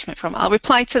engagement from? I'll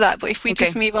reply to that, but if we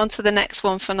just move on to the next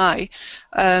one for now,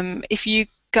 if you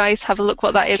guys have a look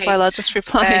what that is while I'll just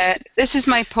reply. This is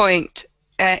my point.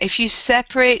 If you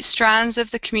separate strands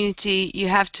of the community, you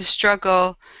have to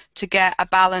struggle to get a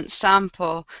balanced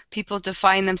sample. People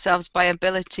define themselves by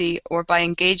ability or by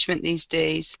engagement these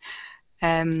days.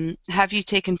 Have you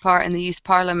taken part in the youth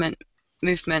parliament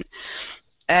movement?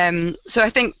 So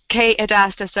I think Kate had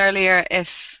asked us earlier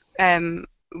if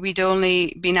we'd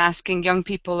only been asking young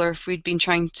people or if we'd been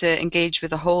trying to engage with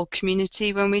the whole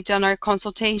community when we'd done our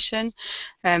consultation.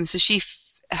 So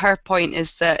her point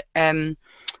is that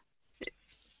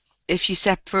if you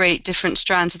separate different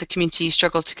strands of the community, you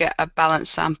struggle to get a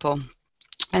balanced sample,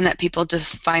 and that people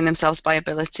define themselves by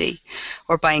ability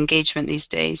or by engagement these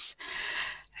days.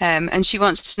 And she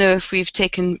wants to know if we've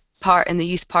taken part in the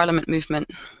youth parliament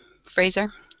movement. Fraser?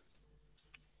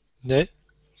 No.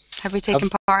 Have we taken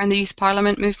part in the youth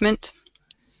parliament movement?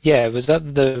 Yeah, was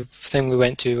that the thing we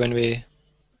went to when we...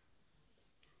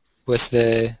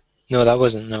 No, that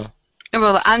wasn't, no.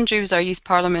 Well, Andrew was our youth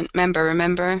parliament member,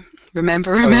 remember?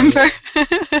 Remember.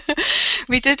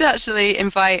 We did actually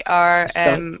invite our...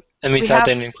 and we sat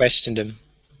down and questioned him.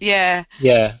 Yeah.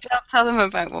 Yeah. Tell them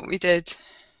about what we did.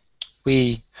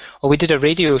 We did a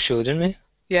radio show, didn't we?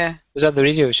 Yeah. Was that the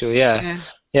radio show? Yeah.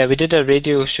 Yeah, we did a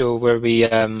radio show where we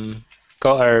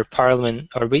got our parliament,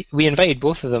 or we invited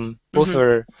both of them, both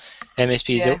our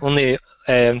MSPs. Yeah. Only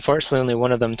unfortunately, only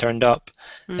one of them turned up,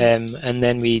 and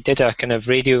then we did a kind of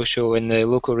radio show in the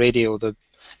local radio. The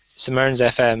St Mirren's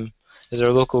FM is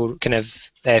our local kind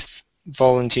of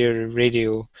volunteer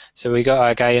radio. So we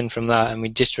got a guy in from that, and we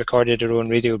just recorded our own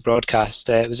radio broadcast.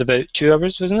 It was about 2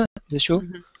 hours, wasn't it? The show.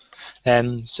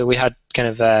 So we had kind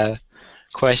of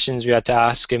questions we had to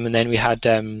ask him, and then we had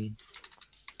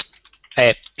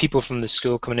people from the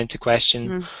school coming in to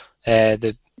question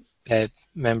the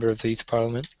member of the youth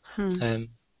parliament.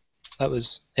 That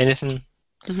was anything.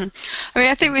 I mean,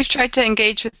 I think we've tried to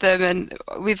engage with them, and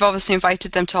we've obviously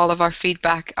invited them to all of our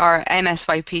feedback, our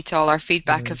MSYP to all our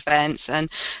feedback events, and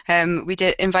we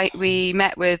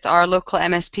met with our local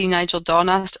MSP Nigel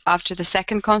Donna after the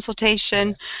second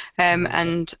consultation,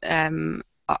 and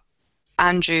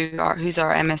Andrew, who's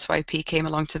our MSYP, came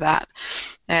along to that.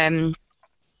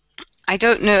 I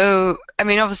don't know, I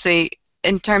mean, obviously,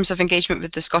 in terms of engagement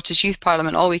with the Scottish Youth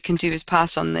Parliament, all we can do is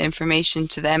pass on the information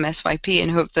to the MSYP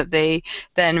and hope that they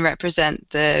then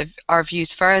represent our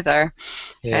views further.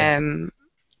 Yeah.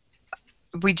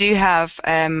 We do have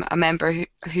a member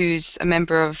who's a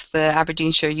member of the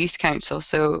Aberdeenshire Youth Council,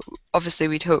 so obviously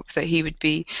we'd hope that he would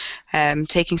be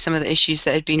taking some of the issues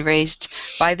that had been raised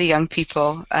by the young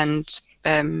people and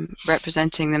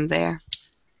representing them there.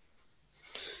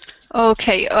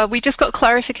 Okay, we just got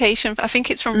clarification. I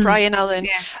think it's from Brian Allen,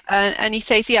 and he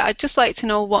says, "Yeah, I'd just like to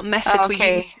know what methods we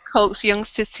use to coax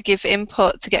youngsters to give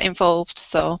input to get involved."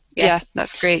 So yeah,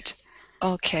 that's great.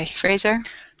 Okay, Fraser, do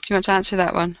you want to answer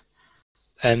that one?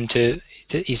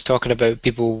 He's talking about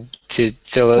people to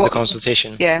fill out the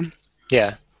consultation. Yeah.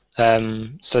 Yeah.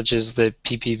 Such as the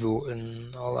PP vote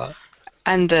and all that.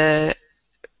 And the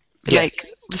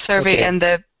the survey and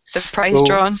the prize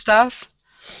draw and stuff.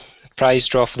 Prize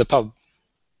draw for the pub.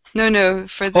 No,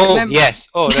 for the members. Yes.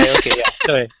 Oh, right. Okay. Yeah.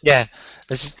 Sorry. Yeah.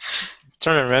 This is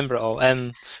trying to remember it all.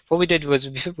 What we did was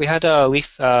we had a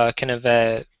leaf, kind of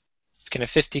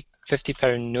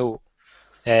 £50 note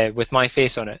with my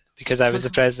face on it because I was the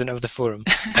president of the forum.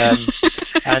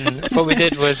 And what we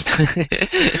did was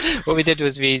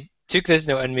we took this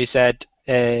note and we said,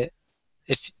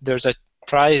 if there's a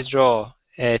prize draw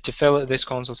to fill out this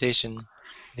consultation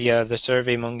via the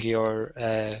Survey Monkey or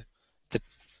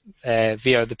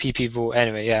via the PP vote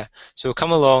anyway, yeah. So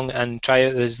come along and try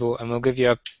out this vote and we'll give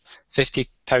you a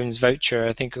 £50 voucher.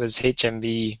 I think it was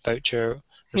HMV voucher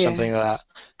or something like that.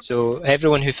 So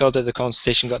everyone who filled out the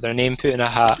consultation got their name put in a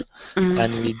hat,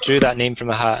 and we drew that name from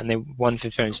a hat and they won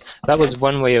 £50. That was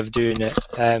one way of doing it.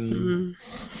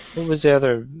 What was the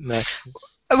other method?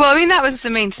 Well, I mean, that was the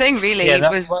main thing, really. Yeah,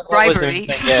 was bribery.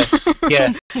 Yeah.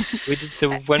 We did.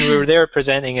 So when we were there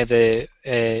presenting at the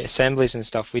assemblies and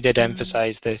stuff, we did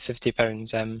emphasise the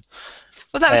 £50.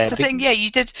 Well, that was the thing. Yeah, you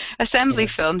did assembly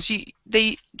films.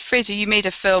 Fraser, you made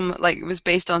a film like it was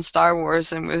based on Star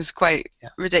Wars and was quite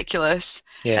ridiculous.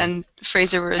 Yeah. And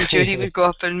Fraser and Jodie would go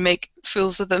up and make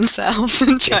fools of themselves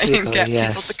and try and get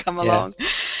people to come along.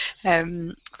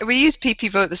 We used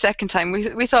PP Vote the second time.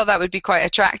 We thought that would be quite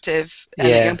attractive and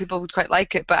that young people would quite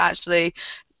like it, but actually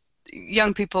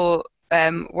young people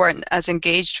weren't as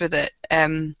engaged with it.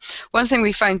 One thing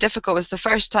we found difficult was the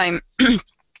first time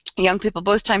young people,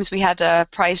 both times we had a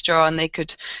prize draw and they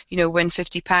could, win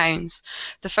 £50.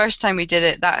 The first time we did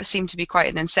it, that seemed to be quite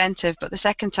an incentive, but the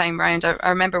second time round, I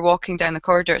remember walking down the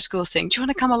corridor at school saying, do you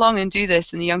want to come along and do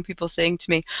this? And the young people saying to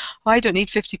me, oh, I don't need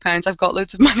 £50, I've got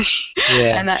loads of money.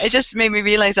 And it just made me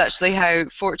realise actually how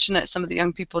fortunate some of the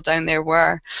young people down there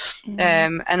were.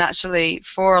 And actually,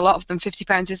 for a lot of them,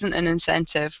 £50 isn't an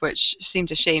incentive, which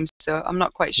seemed a shame. So I'm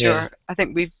not quite sure. I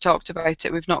think we've talked about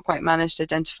it. We've not quite managed to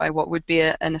identify what would be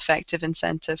an effective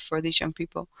incentive for these young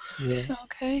people.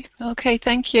 Okay,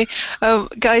 thank you.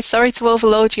 Guys, sorry to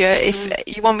overload you. If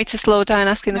you want me to slow down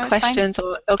asking the questions,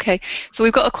 so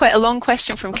we've got quite a long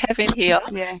question from Kevin here.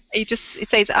 He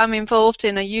says, I'm involved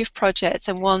in a youth project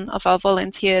and one of our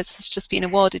volunteers has just been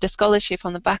awarded a scholarship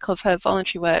on the back of her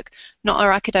voluntary work, not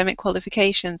her academic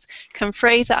qualifications. Can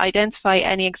Fraser identify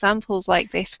any examples like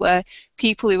this where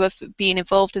people who have been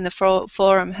involved in the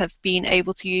forum have been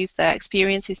able to use their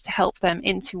experiences to help them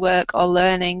into work or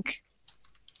learning?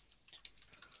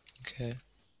 Okay.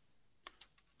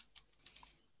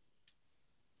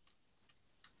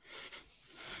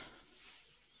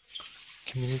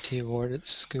 Community award at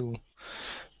school.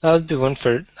 That would be one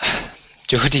for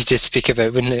Jodie to speak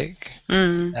about, wouldn't it?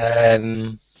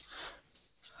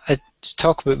 I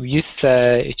talk about youth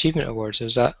achievement awards.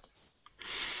 Is that?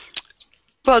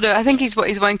 Well, no, I think what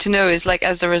he's wanting to know is, like,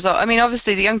 as a result, I mean,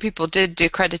 obviously the young people did do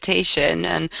accreditation,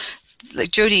 and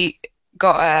like Jodie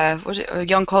got a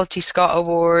Young Quality Scot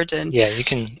award, and you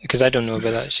can, because I don't know about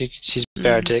that. She's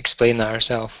better to explain that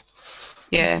herself.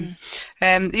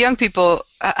 The young people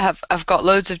have got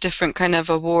loads of different kind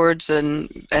of awards and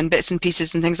bits and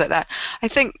pieces and things like that. I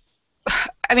think,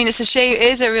 I mean, it's a shame. It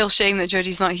is a real shame that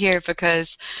Jodie's not here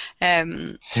because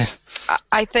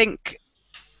I think,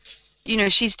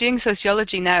 she's doing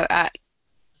sociology now at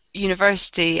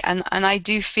university, and I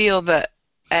do feel that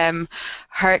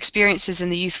her experiences in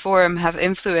the youth forum have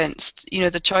influenced,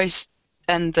 the choice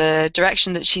and the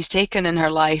direction that she's taken in her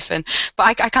life.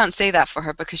 But I can't say that for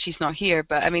her because she's not here.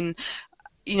 But I mean,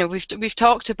 we've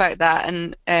talked about that,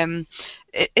 and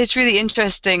it's really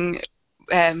interesting.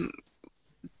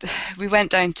 We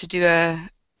went down to do a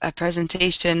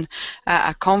presentation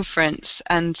at a conference,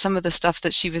 and some of the stuff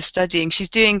that she was studying, she's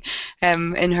doing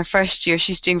in her first year,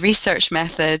 she's doing research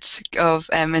methods of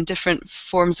and different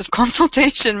forms of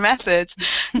consultation methods.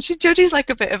 And Jodie's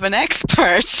like a bit of an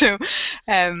expert, so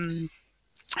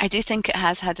I do think it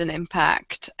has had an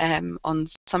impact on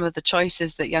some of the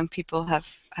choices that young people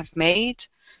have made,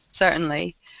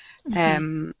 certainly.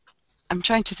 I'm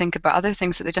trying to think about other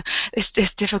things that they've done. It's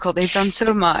difficult. They've done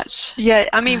so much. Yeah,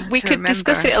 I mean, we could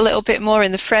discuss it a little bit more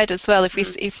in the thread as well.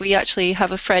 If we actually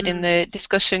have a thread in the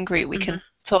discussion group, we can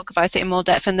talk about it in more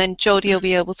depth, and then Jodie will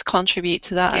be able to contribute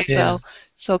to that as well.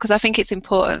 So, because I think it's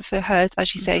important for her,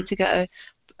 as you say, to get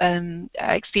her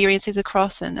experiences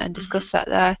across and discuss that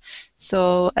there.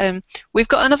 So we've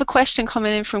got another question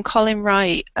coming in from Colin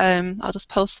Wright. I'll just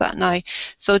post that now.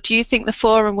 So, do you think the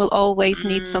forum will always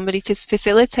need somebody to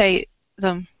facilitate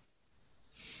them?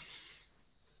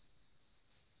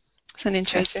 It's an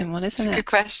interesting one, isn't it? It's a good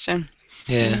question.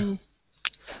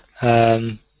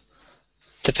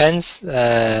 Depends.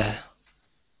 I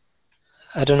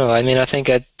don't know. I mean, I think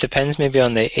it depends maybe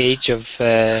on the age of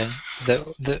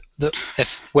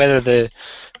whether the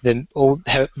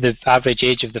average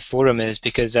age of the forum is,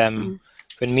 because when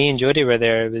me and Jodie were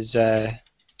there, it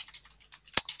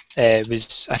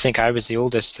was I think I was the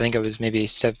oldest. I think I was maybe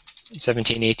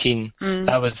 17, 18.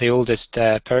 That was the oldest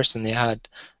person they had.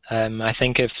 I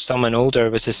think if someone older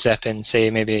was to step in, say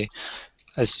maybe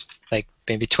as like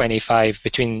maybe 25,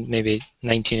 between maybe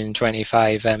 19 and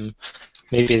 25,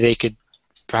 maybe they could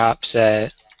perhaps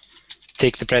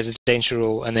take the presidential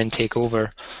role and then take over.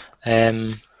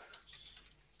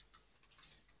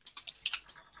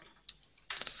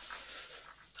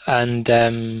 and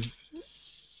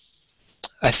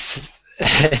I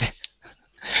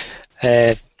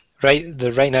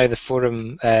right now the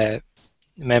forum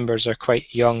members are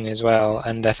quite young as well,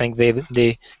 and I think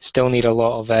they still need a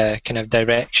lot of kind of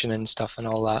direction and stuff and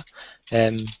all that.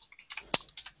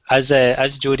 As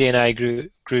Jodie and I grew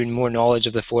more knowledge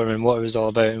of the forum and what it was all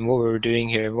about and what we were doing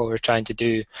here and what we were trying to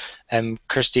do,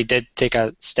 Kirsty did take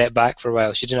a step back for a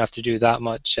while. She didn't have to do that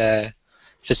much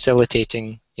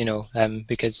facilitating,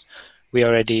 because we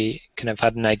already kind of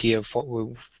had an idea of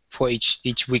what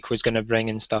each week was going to bring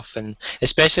and stuff, and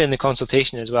especially in the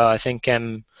consultation as well. I think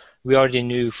we already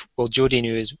knew. Well,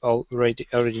 Jodie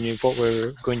already knew what we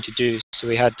were going to do, so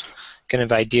we had kind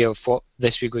of idea of what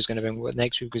this week was going to bring, what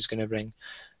next week was going to bring.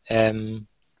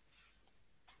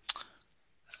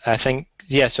 I think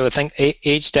so I think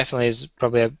age definitely is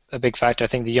probably a big factor. I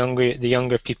think the young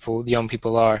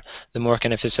people are, the more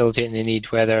kind of facilitating they need,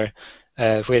 whereas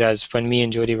when me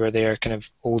and Jodie were there, kind of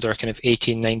older, kind of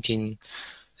 18, 19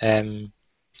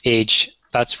 age,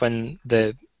 that's when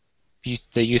the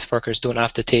youth workers don't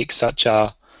have to take such a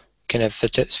kind of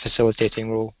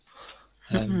facilitating role.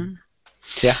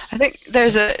 Yeah, I think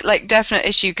there's a definite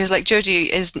issue because Jodie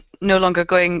is no longer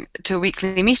going to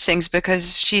weekly meetings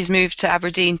because she's moved to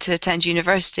Aberdeen to attend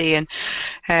university, and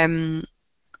I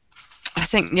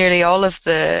think nearly all of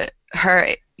her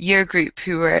year group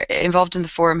who were involved in the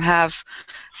forum have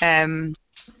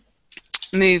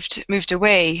moved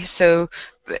away. So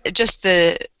just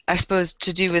I suppose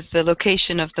to do with the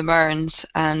location of the Mearns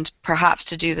and perhaps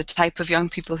to do the type of young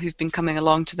people who've been coming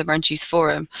along to the Mearns Youth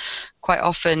Forum, quite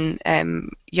often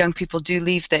young people do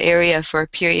leave the area for a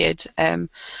period, and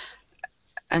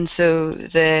so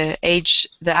the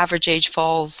average age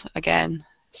falls again.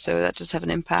 So that does have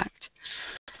an impact.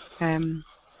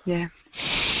 Yeah.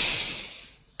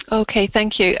 Okay,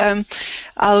 thank you.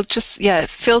 I'll just,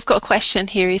 Phil's got a question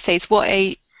here. He says, what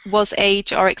was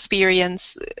age or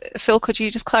experience? Phil, could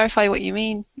you just clarify what you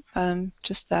mean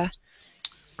just there?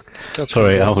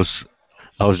 Sorry, I was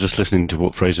just listening to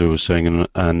what Fraser was saying,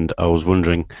 and I was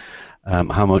wondering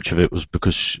how much of it was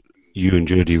because you and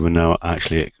Jodie were now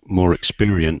actually more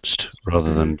experienced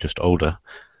rather than just older.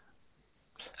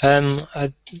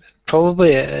 It's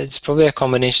probably a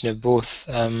combination of both.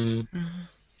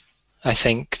 I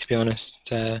think, to be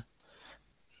honest, I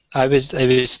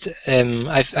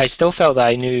still felt that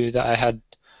I knew that I had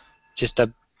just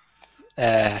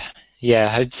I'd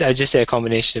just say a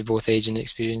combination of both age and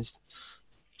experience.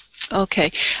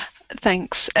 Okay,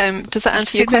 thanks. Does that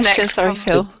answer your question? Sorry,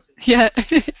 Phil. Yeah,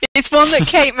 it's one that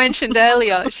Kate mentioned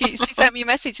earlier. She sent me a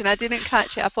message and I didn't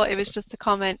catch it. I thought it was just a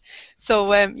comment.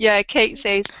 So Kate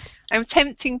says, I'm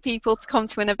tempting people to come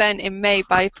to an event in May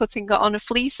by putting on a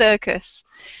flea circus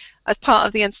as part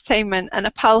of the entertainment, and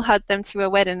a pal had them to a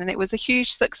wedding and it was a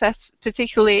huge success,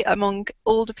 particularly among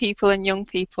older people and young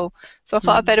people. So I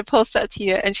thought I'd better post that to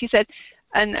you. And she said,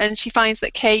 and she finds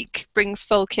that cake brings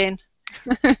folk in.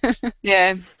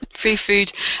 Yeah, free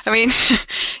food. I mean,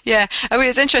 yeah. I mean,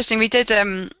 it's interesting.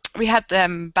 We had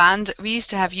band. We used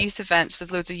to have youth events with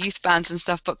loads of youth bands and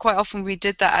stuff, but quite often we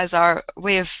did that as our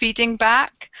way of feeding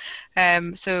back.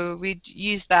 So we'd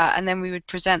use that, and then we would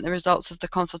present the results of the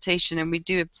consultation, and we'd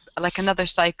do another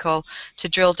cycle to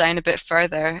drill down a bit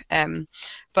further.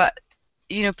 But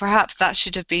perhaps that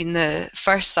should have been the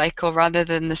first cycle rather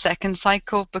than the second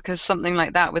cycle, because something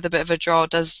like that with a bit of a draw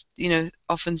does,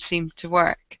 often seem to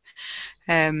work.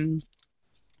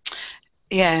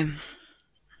 Yeah.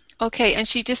 Okay, and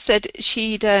she just said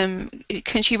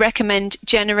can she recommend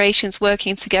Generations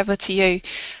working together to you?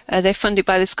 They're funded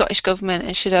by the Scottish Government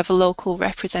and should have a local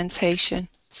representation.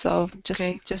 So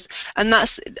and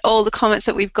that's all the comments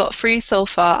that we've got through so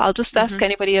far. I'll just ask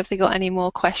anybody if they got any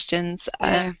more questions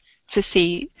to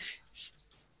see.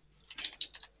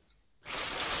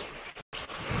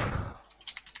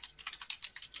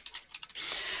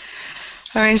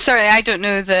 I mean, sorry, I don't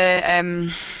know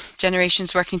the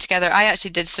Generations working together. I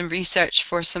actually did some research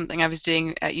for something I was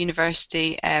doing at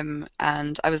university, and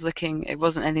I was looking. It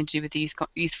wasn't anything to do with the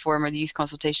youth forum or the youth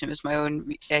consultation. It was my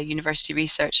own university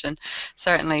research, and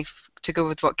certainly to go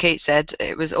with what Kate said,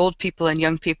 it was old people and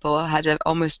young people had an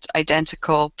almost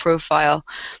identical profile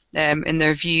in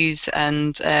their views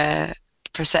and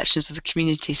perceptions of the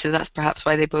community. So that's perhaps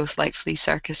why they both like flea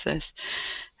circuses.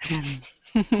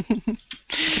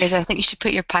 Fraser, I think you should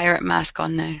put your pirate mask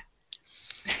on now.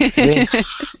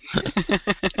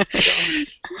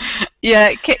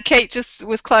 Yeah, Kate just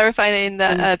was clarifying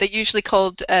that they're usually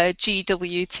called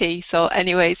GWT. So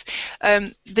anyways,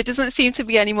 there doesn't seem to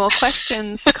be any more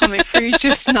questions coming through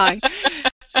just now.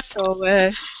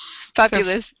 So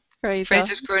fabulous. Fraser.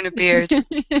 Fraser's grown a beard.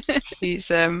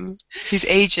 He's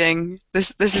aging.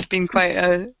 This has been quite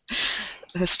a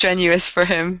strenuous for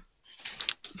him.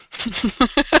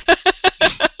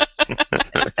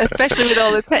 Especially with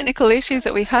all the technical issues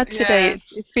that we've had today. Yeah.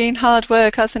 It's been hard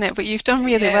work, hasn't it? But you've done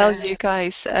really well, Yeah. you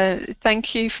guys.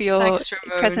 Thank you for your Thanks,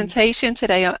 Ramon. presentation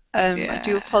today. I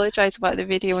do Yeah. apologise about the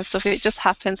video and stuff. It just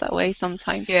happens that way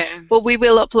sometimes. Yeah. But we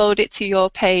will upload it to your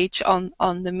page on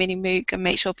the MiniMOOC and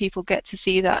make sure people get to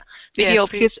see that video,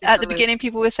 Yeah, because please at the have a beginning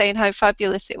people were saying how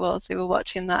fabulous it was. They were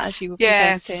watching that as you were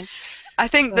Yeah. presenting. I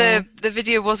think So- the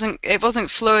video wasn't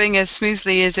flowing as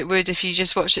smoothly as it would if you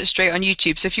just watched it straight on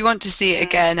YouTube. So if you want to see it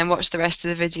again and watch the rest of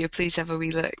the video, please have a wee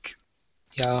look.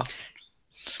 Yeah.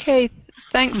 Okay,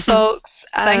 thanks folks.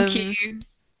 Thank you.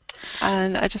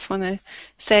 And I just want to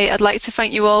say I'd like to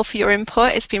thank you all for your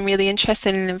input. It's been really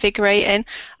interesting and invigorating,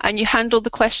 and you handled the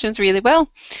questions really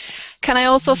well. Can I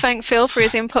also thank Phil for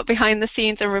his input behind the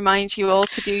scenes and remind you all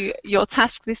to do your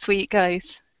task this week,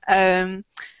 guys.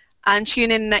 And tune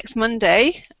in next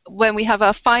Monday when we have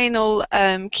our final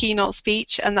keynote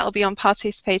speech, and that'll be on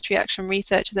participatory action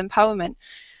researchers empowerment.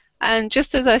 And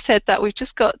just as I said that, we've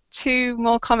just got 2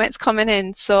 more comments coming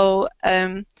in, so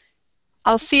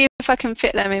I'll see if I can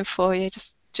fit them in for you.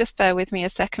 Just bear with me a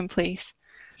second, please.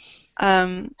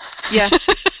 Yeah,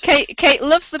 Kate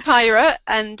loves the pirate,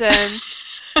 and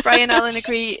Brian Allen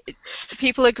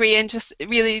people agree, and just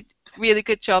really, really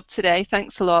good job today.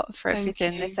 Thanks a lot for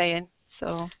everything they're saying.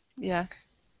 So, yeah.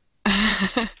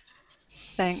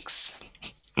 Thanks.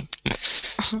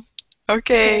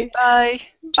 Okay. Bye.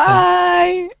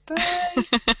 Bye.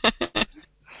 Bye.